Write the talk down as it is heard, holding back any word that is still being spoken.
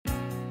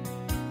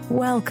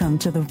Welcome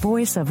to the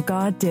Voice of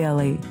God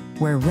Daily,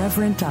 where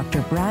Reverend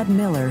Dr. Brad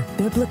Miller,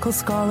 biblical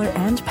scholar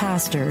and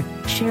pastor,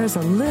 shares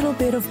a little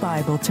bit of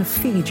Bible to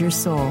feed your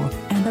soul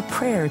and a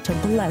prayer to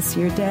bless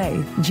your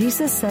day.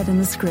 Jesus said in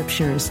the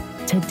scriptures,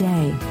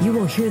 "Today you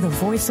will hear the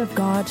voice of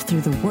God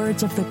through the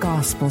words of the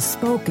gospel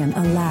spoken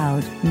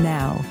aloud."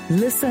 Now,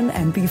 listen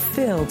and be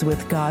filled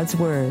with God's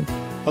word.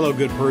 Hello,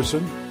 good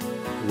person.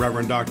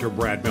 Reverend Dr.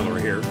 Brad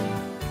Miller here,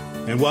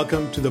 and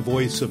welcome to the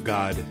Voice of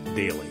God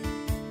Daily,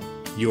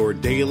 your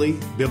daily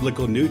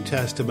biblical New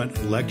Testament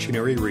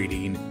lectionary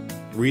reading,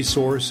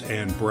 resource,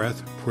 and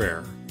breath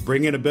prayer.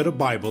 Bring in a bit of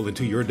Bible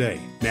into your day.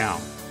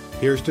 Now,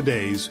 here's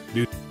today's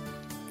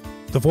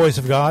The Voice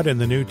of God in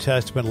the New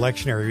Testament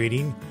lectionary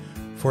reading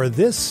for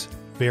this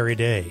very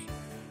day.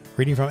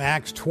 Reading from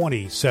Acts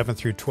 20, 7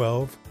 through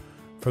 12,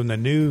 from the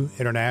New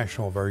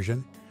International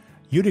Version.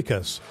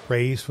 Eutychus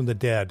raised from the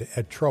dead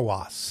at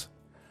Troas.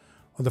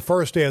 On the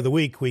first day of the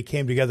week, we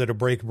came together to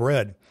break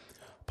bread.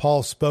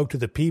 Paul spoke to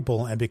the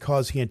people, and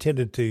because he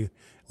intended to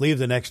leave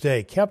the next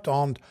day, kept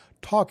on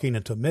talking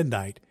until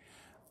midnight.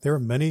 There were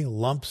many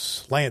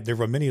lamps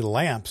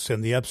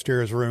in the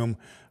upstairs room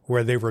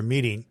where they were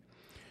meeting.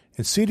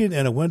 And seated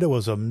in a window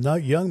was a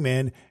young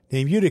man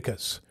named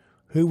Eutychus,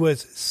 who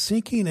was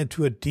sinking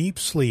into a deep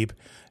sleep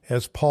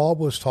as Paul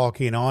was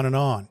talking on and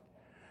on.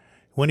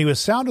 When he was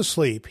sound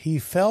asleep, he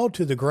fell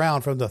to the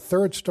ground from the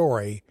third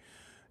story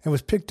and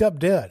was picked up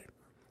dead.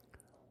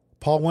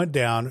 Paul went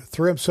down,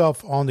 threw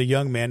himself on the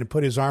young man, and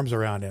put his arms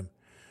around him.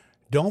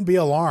 "Don't be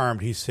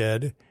alarmed," he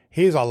said.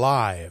 "He's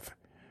alive."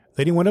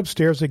 Then he went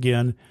upstairs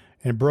again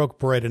and broke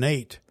bread and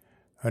ate.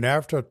 And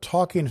after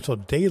talking until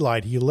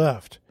daylight, he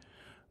left.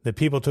 The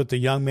people took the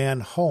young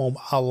man home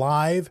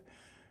alive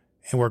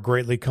and were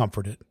greatly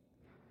comforted.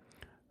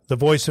 The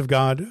voice of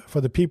God for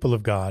the people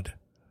of God.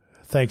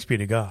 Thanks be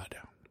to God.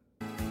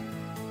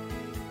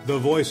 The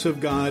Voice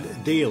of God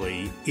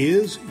Daily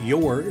is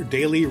your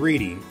daily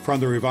reading from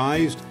the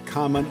Revised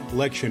Common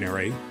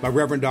Lectionary by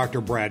Reverend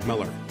Dr. Brad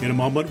Miller. In a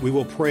moment, we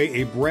will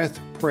pray a breath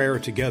prayer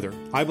together.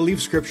 I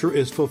believe Scripture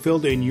is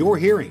fulfilled in your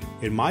hearing,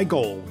 and my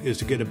goal is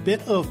to get a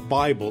bit of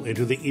Bible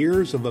into the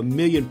ears of 1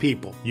 million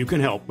people. You can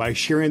help by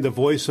sharing the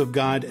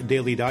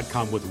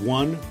voiceofgoddaily.com with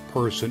one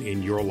person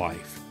in your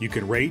life. You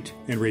can rate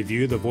and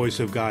review the Voice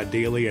of God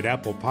Daily at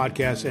Apple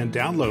Podcasts and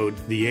download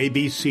the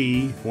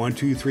ABC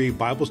 123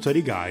 Bible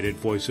Study Guide at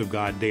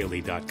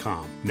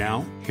voiceofgoddaily.com.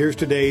 Now, here's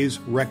today's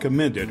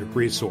recommended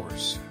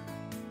resource.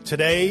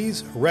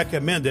 Today's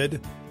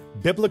recommended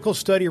biblical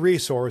study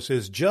resource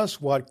is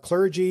just what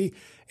clergy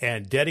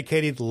and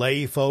dedicated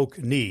lay folk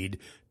need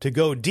to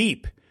go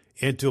deep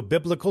into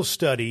biblical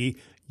study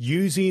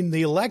using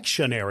the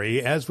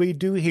lectionary as we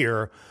do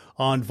here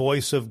on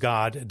Voice of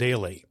God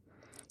Daily.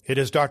 It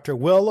is Dr.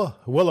 Will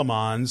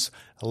Willimon's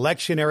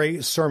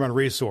lectionary sermon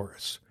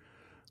resource.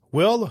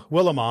 Will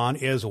Willimon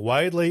is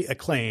widely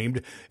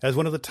acclaimed as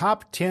one of the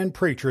top 10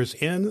 preachers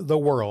in the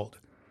world.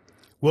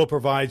 Will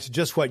provides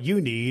just what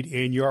you need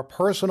in your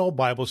personal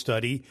Bible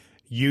study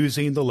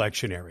using the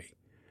lectionary.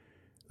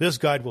 This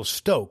guide will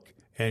stoke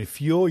and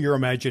fuel your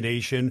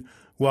imagination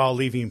while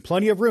leaving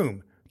plenty of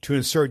room to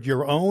insert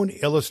your own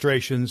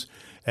illustrations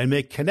and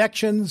make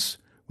connections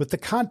with the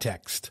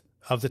context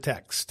of the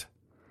text.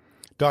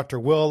 Dr.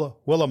 Will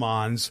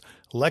Willimon's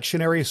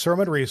lectionary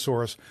sermon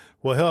resource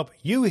will help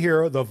you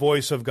hear the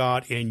voice of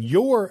God in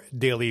your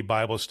daily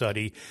Bible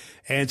study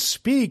and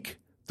speak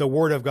the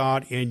Word of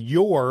God in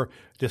your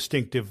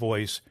distinctive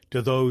voice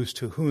to those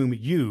to whom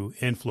you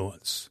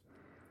influence.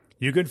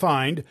 You can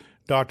find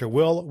Dr.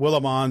 Will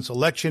Willimon's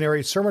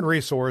lectionary sermon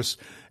resource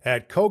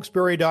at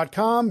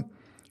Cokesbury.com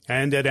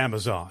and at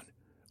Amazon.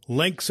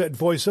 Links at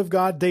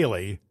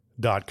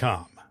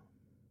voiceofgoddaily.com.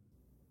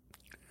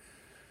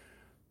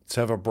 Let's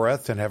have a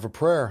breath and have a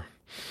prayer.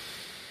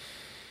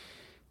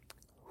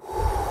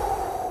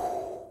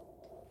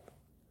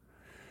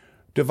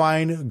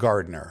 Divine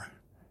Gardener,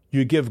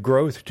 you give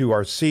growth to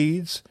our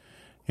seeds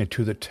and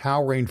to the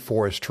towering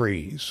forest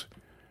trees.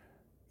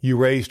 You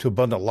raise to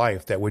abundant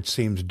life that which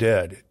seems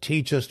dead.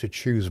 Teach us to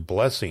choose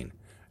blessing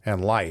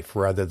and life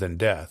rather than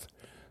death,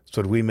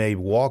 so that we may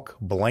walk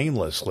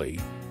blamelessly,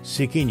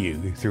 seeking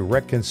you through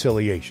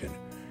reconciliation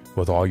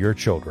with all your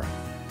children.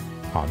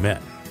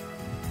 Amen.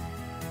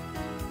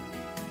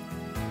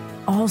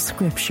 All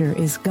Scripture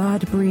is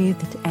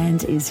God-breathed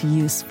and is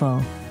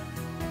useful.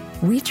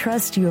 We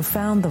trust you have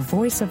found the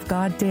Voice of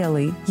God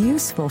Daily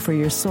useful for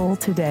your soul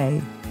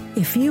today.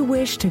 If you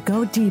wish to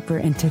go deeper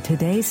into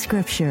today's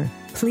Scripture,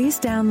 please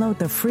download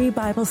the free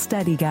Bible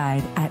study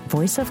guide at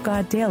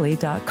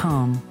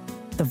voiceofgoddaily.com.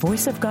 The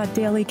Voice of God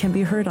Daily can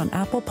be heard on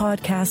Apple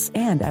Podcasts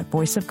and at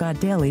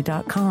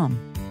voiceofgoddaily.com.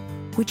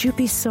 Would you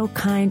be so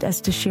kind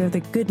as to share the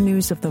good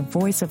news of the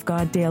Voice of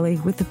God Daily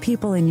with the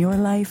people in your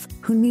life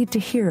who need to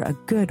hear a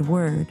good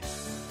word?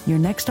 Your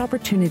next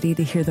opportunity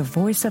to hear the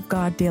Voice of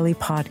God Daily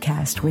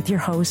podcast with your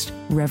host,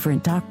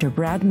 Reverend Dr.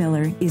 Brad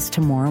Miller, is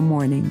tomorrow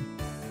morning.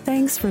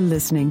 Thanks for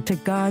listening to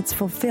God's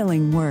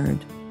fulfilling Word.